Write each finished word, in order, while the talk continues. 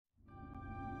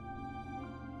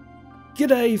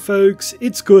G'day folks,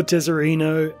 it's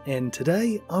Cortezerino, and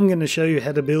today I'm going to show you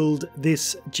how to build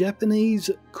this Japanese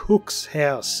cook's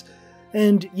house.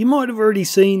 And you might have already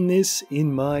seen this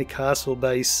in my castle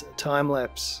base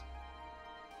time-lapse.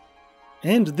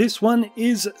 And this one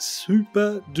is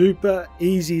super duper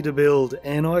easy to build,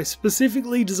 and I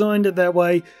specifically designed it that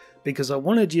way because I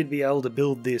wanted you to be able to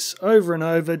build this over and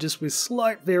over just with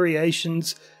slight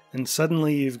variations, and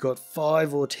suddenly you've got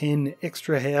 5 or 10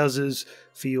 extra houses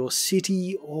for your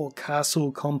city or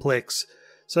castle complex.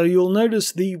 So you'll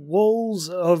notice the walls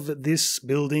of this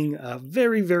building are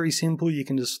very simple. You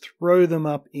can just throw them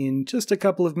up in just a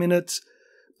couple of minutes.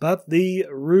 But the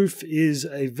roof is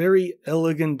a very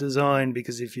elegant design,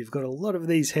 because if you've got a lot of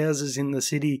these houses in the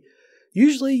city,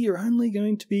 usually you're only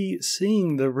going to be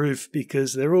seeing the roof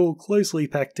because they're all closely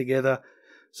packed together.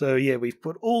 So yeah, we've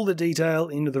put all the detail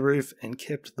into the roof and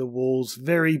kept the walls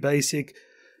very basic.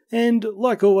 And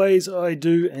like always, I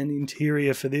do an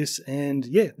interior for this. And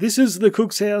yeah, this is the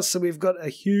cook's house. So we've got a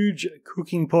huge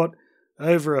cooking pot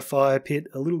over a fire pit,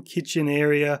 a little kitchen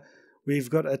area. We've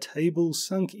got a table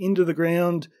sunk into the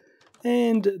ground.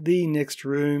 And the next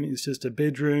room is just a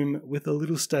bedroom with a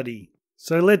little study.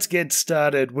 So let's get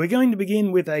started. We're going to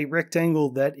begin with a rectangle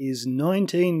that is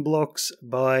 19 blocks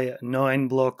by 9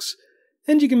 blocks.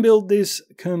 And you can build this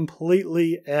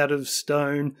completely out of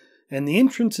stone, and the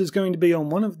entrance is going to be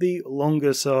on one of the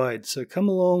longer sides. So come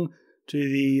along to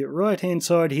the right hand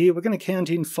side here. We're going to count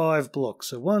in 5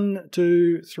 blocks. So 1,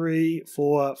 2, 3,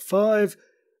 4, 5.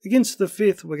 Against the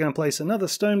 5th, we're going to place another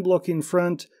stone block in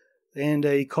front and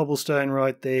a cobblestone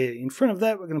right there. In front of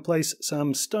that, we're going to place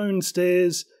some stone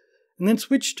stairs, and then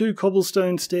switch to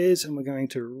cobblestone stairs, and we're going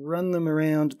to run them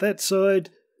around that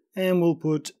side. And we'll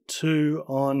put 2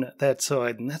 on that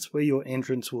side, and that's where your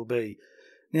entrance will be.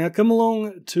 Now come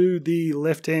along to the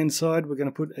left hand side. We're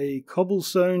going to put a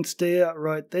cobblestone stair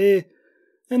right there,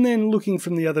 and then looking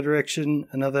from the other direction,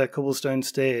 another cobblestone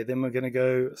stair. Then we're going to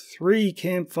go 3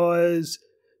 campfires,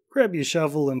 grab your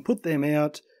shovel and put them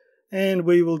out, and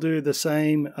we will do the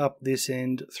same up this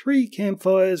end. 3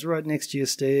 campfires right next to your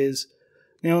stairs.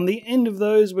 Now on the end of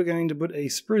those, we're going to put a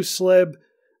spruce slab,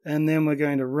 and then we're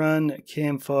going to run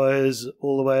campfires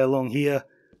all the way along here,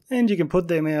 and you can put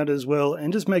them out as well,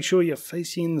 and just make sure you're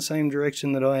facing in the same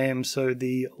direction that I am, so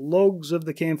the logs of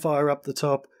the campfire up the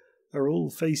top are all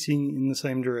facing in the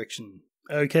same direction.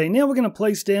 Okay, now we're going to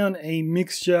place down a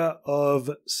mixture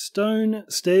of stone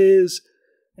stairs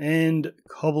and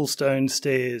cobblestone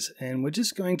stairs, and we're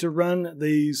just going to run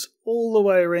these all the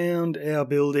way around our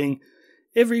building,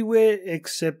 everywhere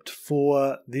except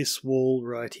for this wall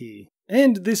right here.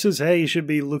 And this is how you should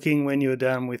be looking when you're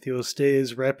done with your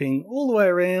stairs, wrapping all the way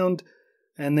around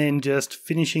and then just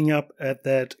finishing up at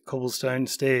that cobblestone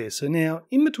stair. So now,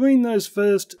 in between those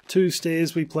first 2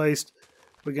 stairs we placed,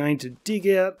 we're going to dig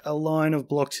out a line of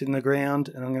blocks in the ground,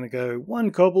 and I'm going to go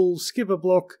 1 cobble, skip a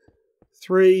block,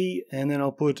 3, and then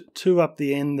I'll put 2 up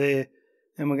the end there,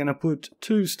 and we're going to put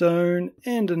 2 stone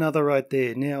and another right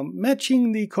there. Now,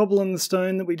 matching the cobble and the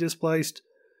stone that we just placed,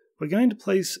 we're going to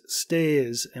place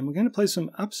stairs, and we're going to place them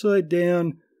upside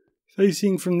down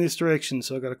facing from this direction.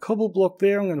 So I've got a cobble block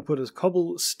there. I'm going to put a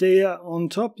cobble stair on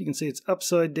top. You can see it's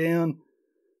upside down.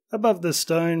 Above the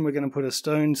stone, we're going to put a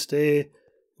stone stair,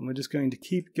 and we're just going to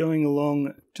keep going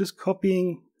along, just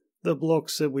copying the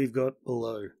blocks that we've got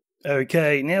below.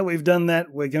 Okay, now we've done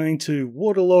that, we're going to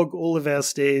waterlog all of our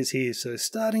stairs here. So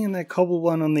starting in that cobble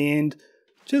one on the end,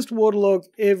 just waterlog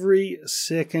every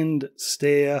second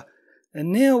stair.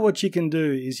 And now what you can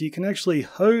do is you can actually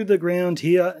hoe the ground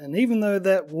here, and even though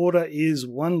that water is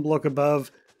 1 block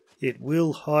above, it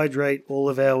will hydrate all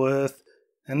of our earth.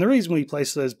 And the reason we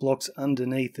place those blocks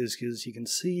underneath is because you can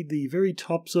see the very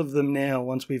tops of them now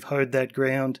once we've hoed that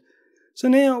ground. So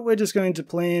now we're just going to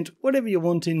plant whatever you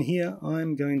want in here.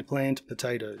 I'm going to plant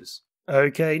potatoes.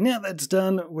 Okay, now that's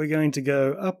done, we're going to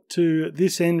go up to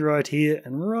this end right here,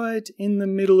 and right in the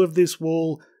middle of this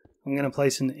wall, I'm going to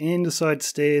place an andesite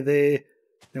stair there.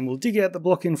 Then we'll dig out the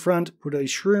block in front, put a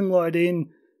shroom light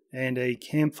in, and a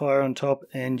campfire on top,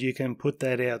 and you can put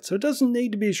that out. So it doesn't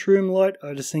need to be a shroom light,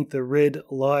 I just think the red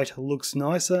light looks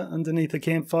nicer underneath a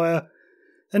campfire.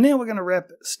 And now we're going to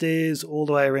wrap stairs all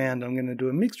the way around. I'm going to do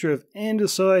a mixture of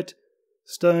andesite,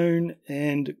 stone,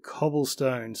 and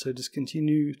cobblestone. So just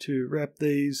continue to wrap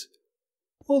these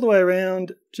all the way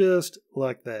around, just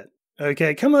like that.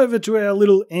 Okay, come over to our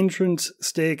little entrance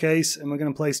staircase, and we're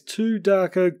going to place 2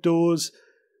 dark oak doors.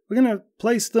 We're going to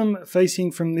place them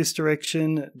facing from this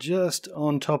direction, just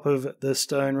on top of the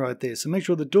stone right there. So make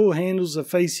sure the door handles are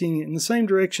facing in the same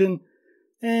direction,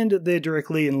 and they're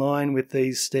directly in line with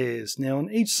these stairs. Now on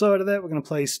each side of that, we're going to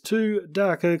place 2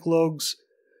 dark oak logs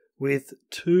with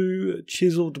 2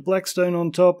 chiseled blackstone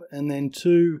on top and then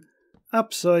 2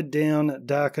 upside down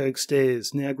dark oak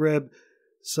stairs. Now grab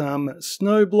some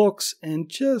snow blocks, and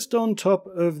just on top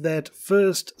of that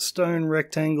first stone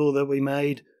rectangle that we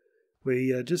made,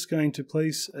 we are just going to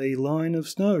place a line of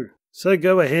snow. So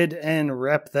go ahead and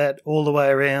wrap that all the way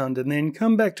around, and then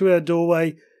come back to our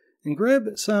doorway and grab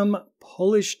some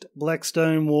polished black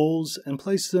stone walls and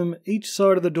place them each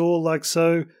side of the door like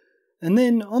so. And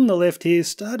then on the left here,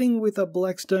 starting with a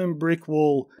blackstone brick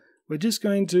wall, we're just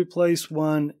going to place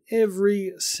one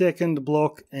every second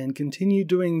block and continue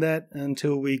doing that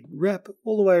until we wrap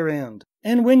all the way around.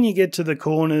 And when you get to the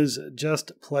corners,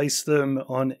 just place them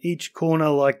on each corner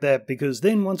like that, because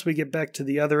then once we get back to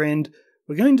the other end,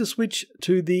 we're going to switch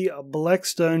to the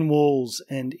blackstone walls,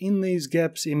 and in these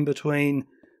gaps in between,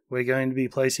 we're going to be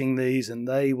placing these, and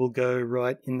they will go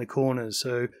right in the corners.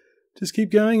 So just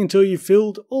keep going until you've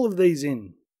filled all of these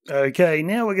in. Okay,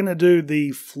 now we're going to do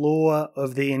the floor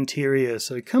of the interior.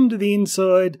 So come to the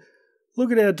inside,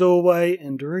 look at our doorway,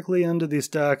 and directly under this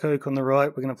dark oak on the right,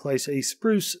 we're going to place a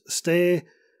spruce stair,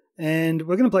 and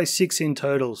we're going to place 6 in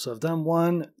total. So I've done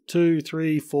 1, 2,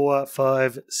 3, 4,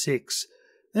 5, 6.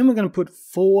 Then we're going to put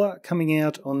 4 coming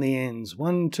out on the ends.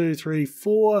 1, 2, 3,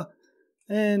 4,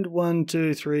 and 1,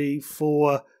 2, 3,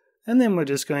 4. And then we're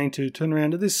just going to turn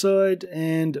around to this side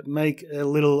and make a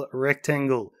little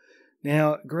rectangle.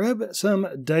 Now grab some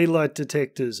daylight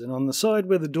detectors, and on the side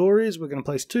where the door is, we're going to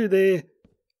place 2 there,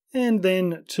 and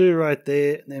then 2 right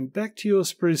there, and then back to your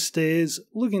spruce stairs.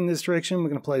 Look in this direction, we're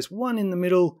going to place 1 in the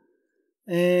middle,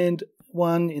 and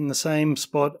 1 in the same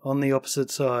spot on the opposite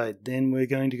side. Then we're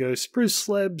going to go spruce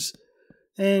slabs,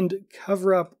 and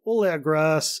cover up all our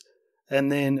grass,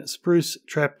 and then spruce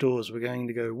trapdoors. We're going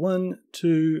to go 1,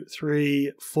 2,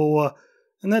 3, 4,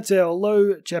 and that's our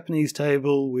low Japanese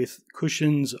table with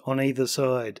cushions on either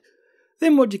side.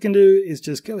 Then what you can do is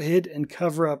just go ahead and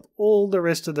cover up all the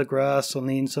rest of the grass on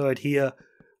the inside here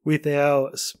with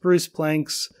our spruce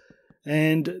planks,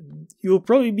 and you'll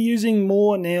probably be using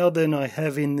more now than I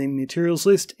have in the materials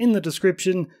list in the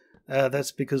description.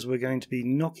 That's because we're going to be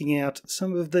knocking out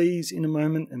some of these in a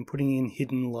moment and putting in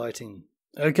hidden lighting.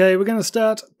 Okay, we're going to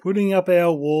start putting up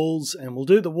our walls, and we'll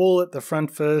do the wall at the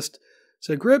front first.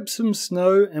 So grab some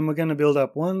snow, and we're going to build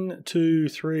up 1, 2,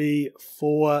 3,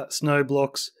 4 snow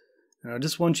blocks. And I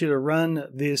just want you to run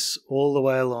this all the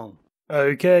way along.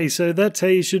 Okay, so that's how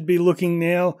you should be looking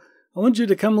now. I want you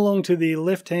to come along to the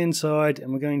left-hand side,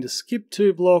 and we're going to skip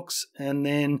 2 blocks, and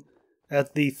then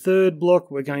at the 3rd block,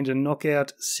 we're going to knock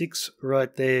out 6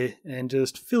 right there, and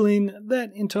just fill in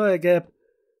that entire gap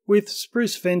with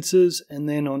spruce fences, and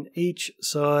then on each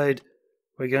side,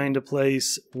 we're going to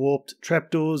place warped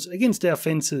trapdoors against our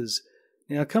fences.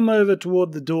 Now come over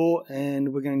toward the door,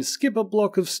 and we're going to skip a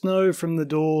block of snow from the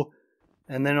door,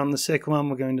 and then on the second one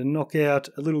we're going to knock out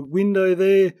a little window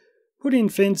there, put in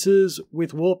fences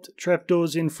with warped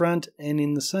trapdoors in front, and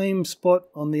in the same spot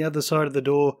on the other side of the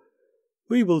door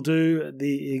we will do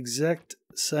the exact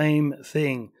same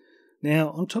thing. Now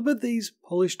on top of these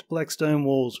polished black stone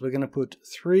walls we're going to put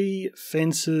 3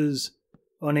 fences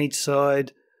on each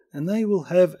side, and they will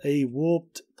have a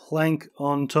warped plank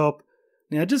on top.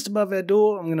 Now just above our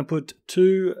door I'm going to put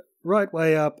 2 right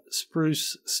way up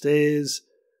spruce stairs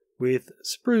with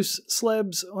spruce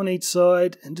slabs on each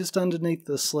side, and just underneath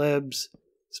the slabs,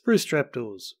 spruce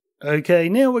trapdoors. Okay,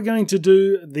 now we're going to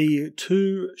do the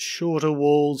 2 shorter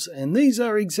walls, and these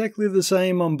are exactly the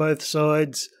same on both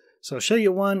sides. So I'll show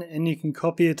you one and you can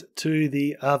copy it to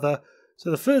the other. So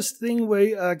the first thing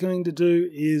we are going to do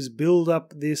is build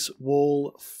up this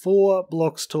wall 4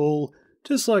 blocks tall,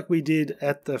 just like we did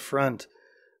at the front.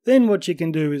 Then what you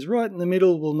can do is right in the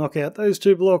middle, we'll knock out those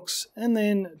 2 blocks, and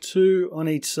then 2 on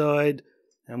each side,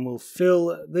 and we'll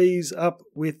fill these up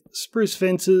with spruce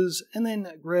fences, and then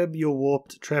grab your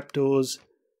warped trapdoors,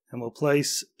 and we'll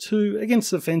place 2 against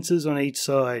the fences on each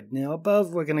side. Now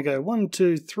above we're going to go 1,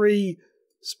 2, 3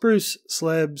 spruce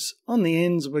slabs. On the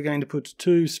ends we're going to put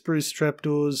 2 spruce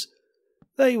trapdoors.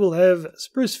 They will have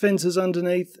spruce fences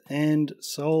underneath and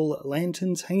soul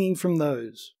lanterns hanging from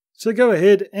those. So go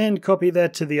ahead and copy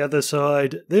that to the other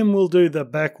side. Then we'll do the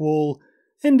back wall,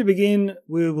 and to begin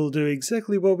we will do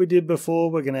exactly what we did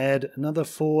before. We're going to add another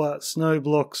 4 snow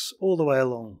blocks all the way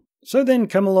along. So then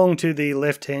come along to the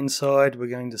left hand side, we're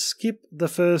going to skip the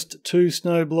first 2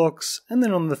 snow blocks, and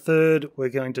then on the 3rd we're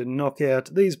going to knock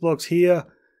out these blocks here.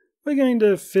 We're going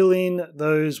to fill in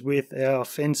those with our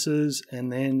fences,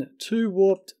 and then 2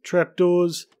 warped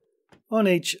trapdoors on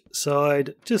each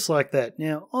side, just like that.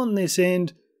 Now on this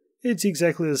end it's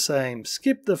exactly the same.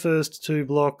 Skip the first 2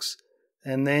 blocks,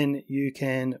 and then you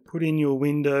can put in your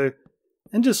window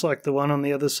And just like the one on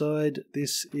the other side,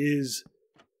 this is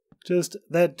just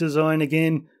that design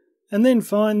again. And then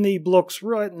find the blocks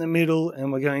right in the middle,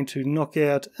 and we're going to knock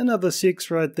out another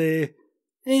 6 right there.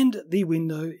 And the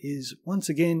window is once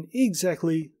again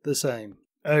exactly the same.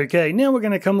 Okay, now we're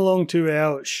going to come along to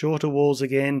our shorter walls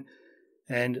again.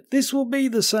 And this will be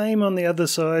the same on the other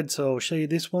side, so I'll show you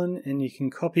this one and you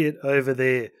can copy it over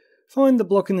there. Find the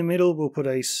block in the middle, we'll put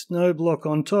a snow block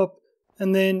on top,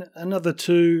 and then another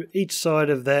 2 each side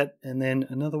of that, and then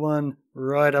another one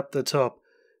right up the top.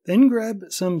 Then grab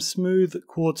some smooth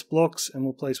quartz blocks and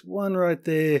we'll place 1 right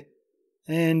there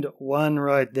and 1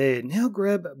 right there. Now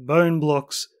grab bone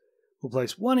blocks. We'll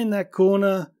place 1 in that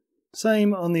corner,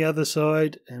 same on the other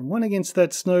side, and 1 against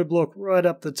that snow block right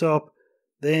up the top.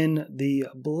 Then the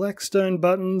black stone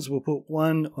buttons, we'll put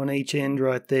 1 on each end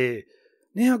right there.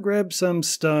 Now grab some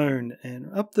stone,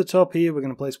 and up the top here we're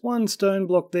going to place 1 stone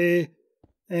block there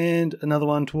and another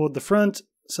one toward the front,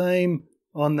 same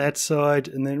on that side,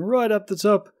 and then right up the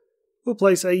top we'll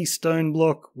place a stone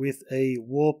block with a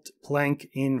warped plank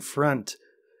in front.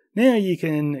 Now you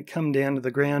can come down to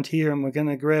the ground here and we're going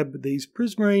to grab these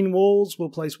prismarine walls. We'll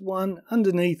place 1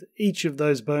 underneath each of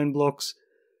those bone blocks,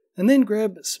 and then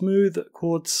grab smooth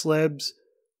quartz slabs,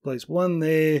 place 1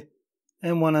 there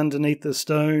and 1 underneath the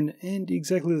stone, and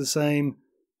exactly the same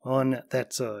on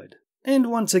that side.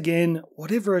 And once again,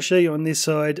 whatever I show you on this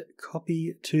side,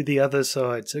 copy to the other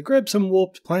side. So grab some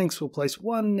warped planks, we'll place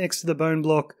 1 next to the bone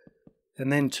block,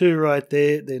 and then 2 right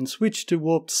there, then switch to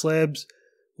warped slabs.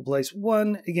 We'll place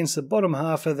 1 against the bottom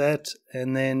half of that,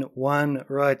 and then 1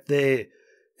 right there.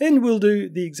 And we'll do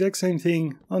the exact same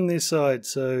thing on this side.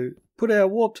 So put our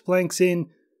warped planks in,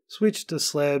 switch to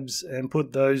slabs, and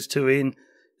put those 2 in.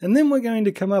 And then we're going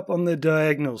to come up on the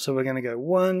diagonal. So we're going to go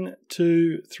 1,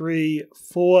 2, 3,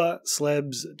 4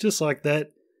 slabs, just like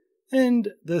that.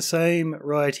 And the same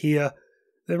right here.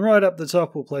 Then right up the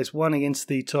top, we'll place 1 against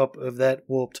the top of that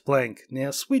warped plank. Now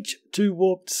switch to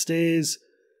warped stairs.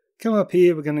 Come up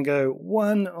here, we're going to go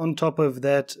 1 on top of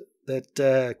that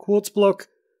quartz block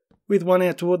with 1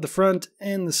 out toward the front,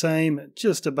 and the same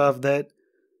just above that.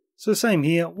 So same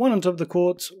here, 1 on top of the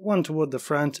quartz, 1 toward the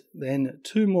front, then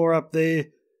 2 more up there.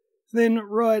 Then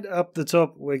right up the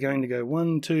top, we're going to go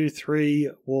 1, 2, 3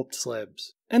 warped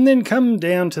slabs. And then come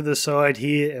down to the side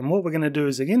here, and what we're going to do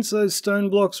is against those stone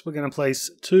blocks, we're going to place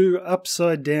 2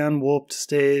 upside down warped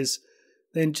stairs.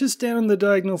 Then just down the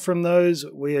diagonal from those,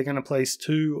 we are going to place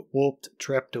 2 warped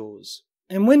trapdoors.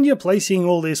 And when you're placing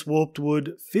all this warped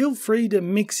wood, feel free to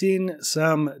mix in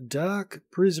some dark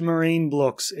prismarine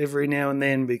blocks every now and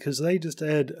then, because they just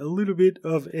add a little bit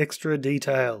of extra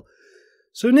detail.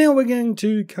 So now we're going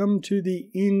to come to the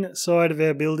inside of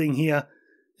our building here,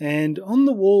 and on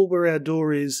the wall where our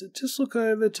door is, just look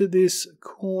over to this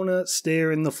corner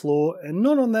stair in the floor, and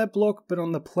not on that block but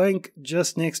on the plank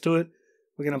just next to it,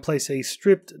 we're going to place a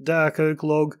stripped dark oak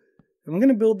log, and we're going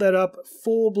to build that up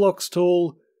 4 blocks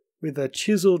tall with a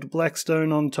chiseled black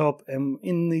stone on top, and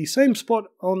in the same spot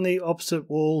on the opposite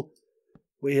wall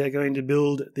we are going to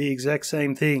build the exact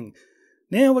same thing.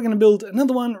 Now we're going to build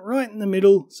another one right in the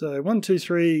middle. So 1, 2,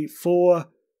 3, 4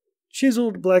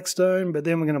 chiseled black stone, but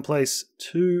then we're going to place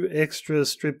 2 extra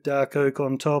stripped dark oak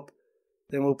on top.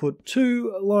 Then we'll put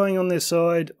 2 lying on their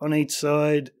side, on each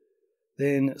side.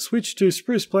 Then switch to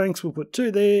spruce planks, we'll put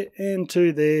 2 there and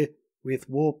 2 there with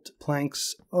warped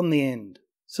planks on the end.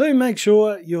 So make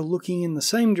sure you're looking in the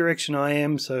same direction I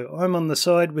am. So I'm on the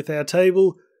side with our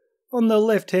table. On the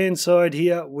left hand side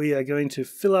here, we are going to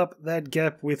fill up that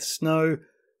gap with snow.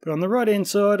 But on the right hand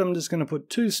side, I'm just going to put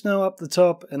 2 snow up the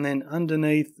top, and then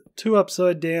underneath 2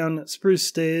 upside down spruce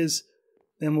stairs.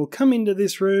 Then we'll come into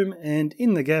this room and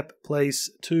in the gap place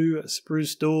 2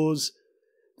 spruce doors.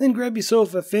 Then grab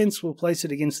yourself a fence, we'll place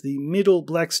it against the middle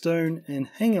black stone and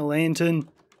hang a lantern.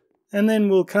 And then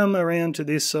we'll come around to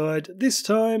this side. This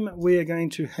time we are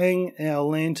going to hang our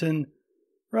lantern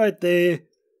right there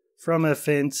from a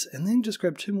fence, and then just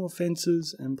grab 2 more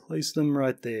fences and place them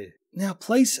right there. Now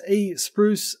place a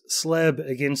spruce slab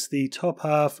against the top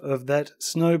half of that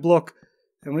snow block,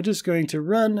 and we're just going to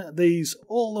run these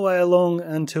all the way along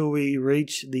until we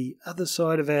reach the other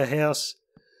side of our house,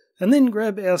 and then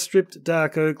grab our stripped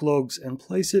dark oak logs and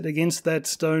place it against that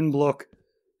stone block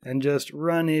and just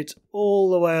run it all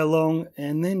the way along,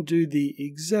 and then do the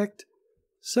exact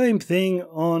same thing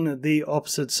on the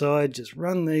opposite side. Just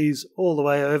run these all the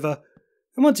way over.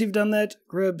 And once you've done that,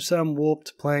 grab some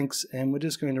warped planks, and we're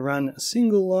just going to run a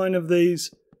single line of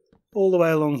these all the way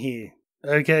along here.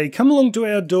 Okay, come along to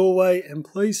our doorway and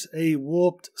place a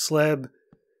warped slab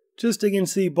just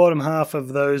against the bottom half of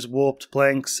those warped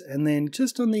planks, and then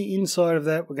just on the inside of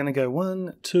that we're going to go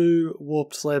 1, 2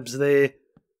 warped slabs there,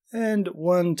 and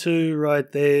 1, 2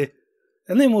 right there.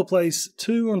 And then we'll place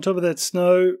 2 on top of that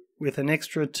snow with an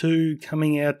extra 2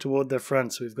 coming out toward the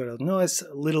front. So we've got a nice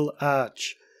little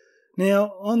arch.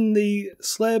 Now on the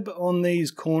slab on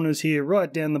these corners here,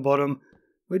 right down the bottom,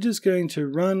 we're just going to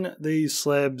run these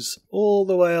slabs all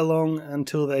the way along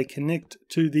until they connect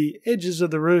to the edges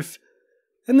of the roof.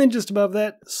 And then just above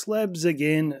that, slabs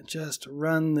again, just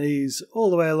run these all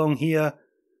the way along here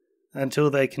until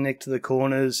they connect to the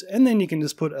corners. And then you can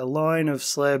just put a line of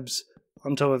slabs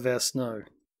on top of our snow.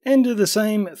 And do the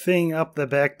same thing up the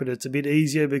back, but it's a bit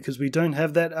easier because we don't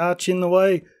have that arch in the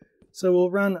way. So we'll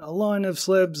run a line of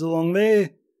slabs along there,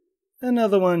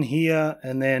 another one here,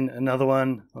 and then another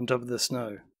one on top of the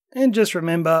snow. And just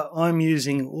remember, I'm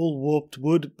using all warped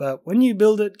wood, but when you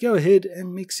build it, go ahead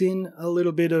and mix in a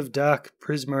little bit of dark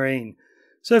prismarine.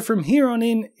 So from here on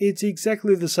in, it's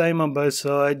exactly the same on both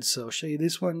sides. So I'll show you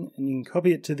this one, and you can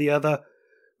copy it to the other.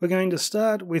 We're going to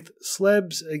start with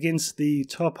slabs against the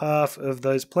top half of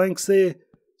those planks there.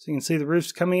 So you can see the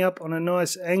roof's coming up on a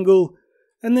nice angle.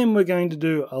 And then we're going to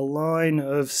do a line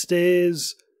of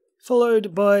stairs,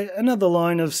 followed by another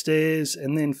line of stairs,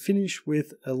 and then finish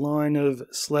with a line of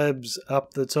slabs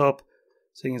up the top.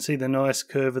 So you can see the nice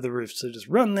curve of the roof. So just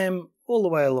run them all the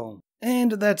way along.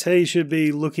 And that's how you should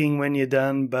be looking when you're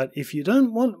done. But if you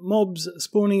don't want mobs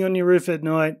spawning on your roof at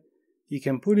night, you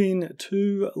can put in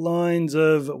 2 lines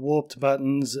of warped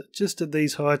buttons just at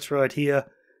these heights right here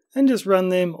and just run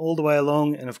them all the way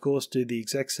along, and of course do the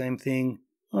exact same thing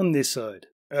on this side.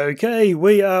 Okay,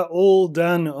 we are all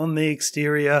done on the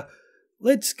exterior.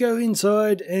 Let's go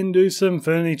inside and do some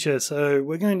furniture. So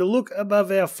we're going to look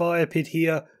above our fire pit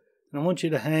here, and I want you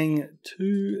to hang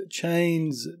 2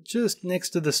 chains just next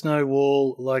to the snow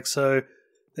wall like so.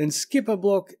 Then skip a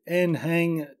block and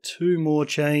hang 2 more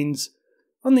chains.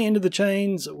 On the end of the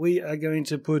chains, we are going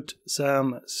to put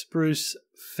some spruce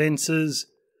fences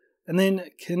and then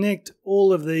connect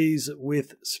all of these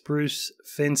with spruce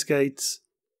fence gates,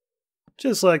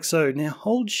 just like so. Now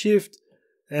hold shift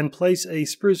and place a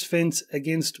spruce fence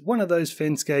against one of those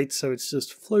fence gates so it's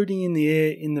just floating in the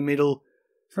air in the middle.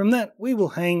 From that, we will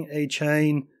hang a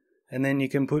chain, and then you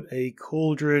can put a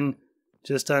cauldron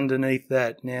just underneath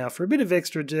that. Now for a bit of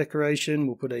extra decoration,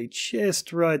 we'll put a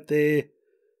chest right there.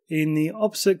 In the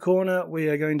opposite corner, we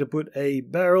are going to put a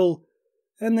barrel,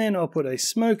 and then I'll put a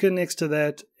smoker next to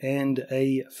that and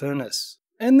a furnace.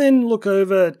 And then look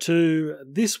over to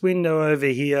this window over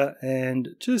here, and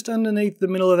just underneath the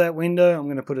middle of that window, I'm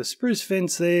going to put a spruce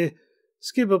fence there,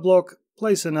 skip a block,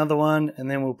 place another one,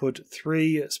 and then we'll put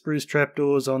 3 spruce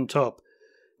trapdoors on top.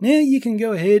 Now you can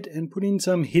go ahead and put in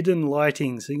some hidden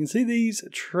lighting. So you can see these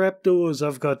trapdoors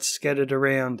I've got scattered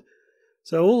around.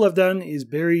 So all I've done is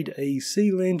buried a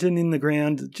sea lantern in the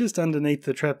ground just underneath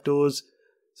the trapdoors.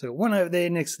 So one over there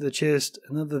next to the chest,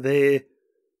 another there,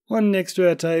 one next to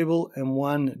our table, and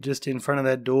one just in front of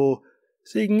that door.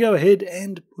 So you can go ahead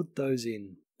and put those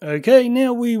in. Okay,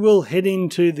 now we will head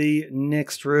into the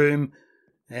next room,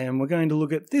 and we're going to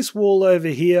look at this wall over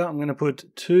here. I'm going to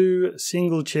put 2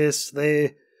 single chests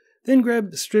there. Then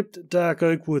grab stripped dark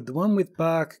oak wood, the one with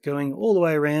bark going all the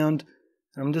way around.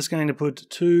 I'm just going to put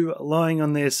 2 lying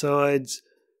on their sides.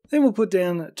 Then we'll put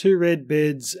down 2 red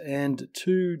beds and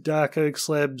 2 dark oak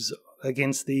slabs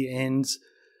against the ends.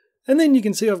 And then you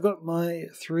can see I've got my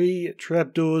 3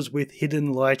 trapdoors with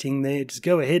hidden lighting there. Just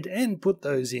go ahead and put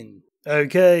those in.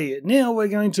 Okay, now we're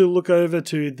going to look over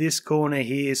to this corner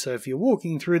here. So if you're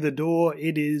walking through the door,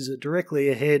 it is directly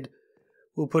ahead.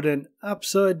 We'll put an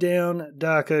upside down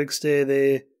dark oak stair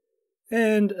there.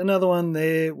 And another one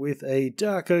there with a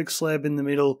dark oak slab in the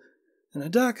middle, and a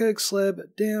dark oak slab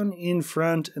down in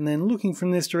front, and then looking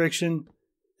from this direction,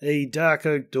 a dark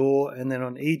oak door, and then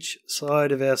on each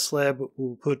side of our slab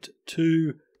we'll put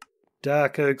 2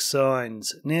 dark oak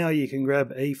signs. Now you can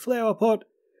grab a flower pot,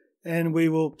 and we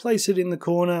will place it in the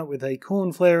corner with a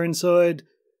cornflower inside,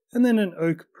 and then an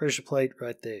oak pressure plate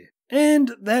right there.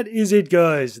 And that is it,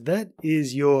 guys. That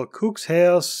is your cook's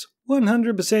house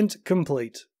 100%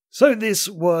 complete. So this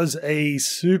was a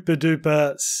super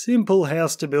duper simple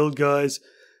house to build, guys.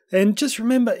 And just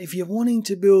remember, if you're wanting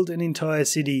to build an entire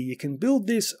city, you can build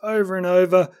this over and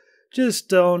over.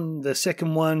 Just on the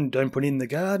second one, don't put in the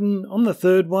garden. On the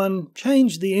third one,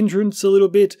 change the entrance a little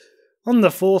bit. On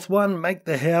the fourth one, make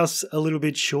the house a little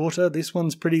bit shorter. This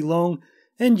one's pretty long.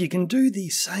 And you can do the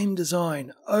same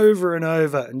design over and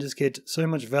over and just get so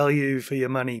much value for your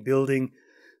money building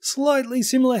slightly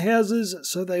similar houses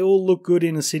so they all look good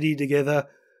in a city together.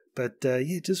 But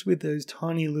yeah, just with those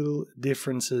tiny little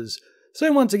differences.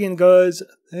 So once again, guys,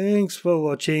 thanks for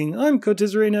watching. I'm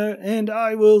Cortezerino, and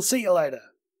I will see you later.